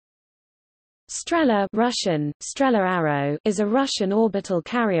Strela Russian, Strela Arrow is a Russian orbital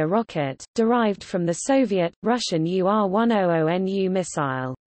carrier rocket, derived from the Soviet, Russian UR-100NU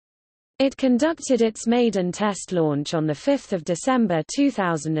missile. It conducted its maiden test launch on 5 December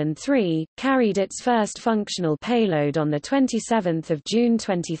 2003, carried its first functional payload on 27 June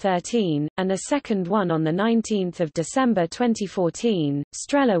 2013, and a second one on 19 December 2014.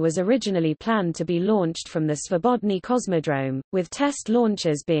 Strela was originally planned to be launched from the Svobodny Cosmodrome, with test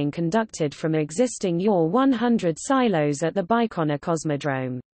launches being conducted from existing UR-100 silos at the Baikonur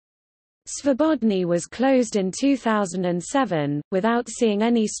Cosmodrome. Svobodny was closed in 2007, without seeing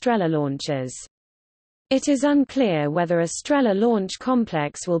any Strela launches. It is unclear whether a Strela launch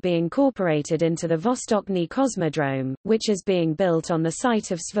complex will be incorporated into the Vostochny Cosmodrome, which is being built on the site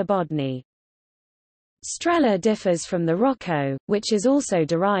of Svobodny. Strela differs from the Rocco, which is also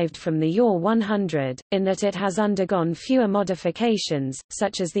derived from the UR-100, in that it has undergone fewer modifications,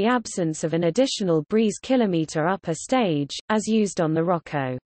 such as the absence of an additional breeze kilometer upper stage, as used on the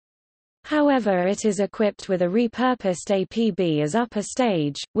Rocco. However, it is equipped with a repurposed APB as upper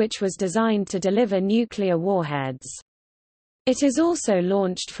stage, which was designed to deliver nuclear warheads. It is also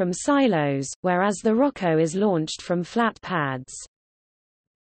launched from silos, whereas the Rocco is launched from flat pads.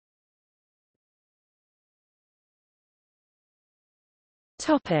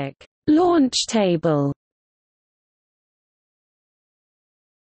 Topic: Launch table.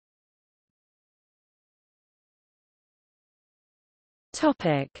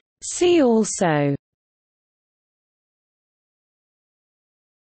 Topic: See also: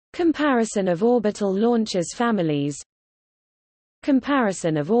 Comparison of orbital launchers families,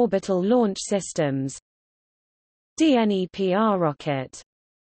 Comparison of orbital launch systems, DNEPR rocket.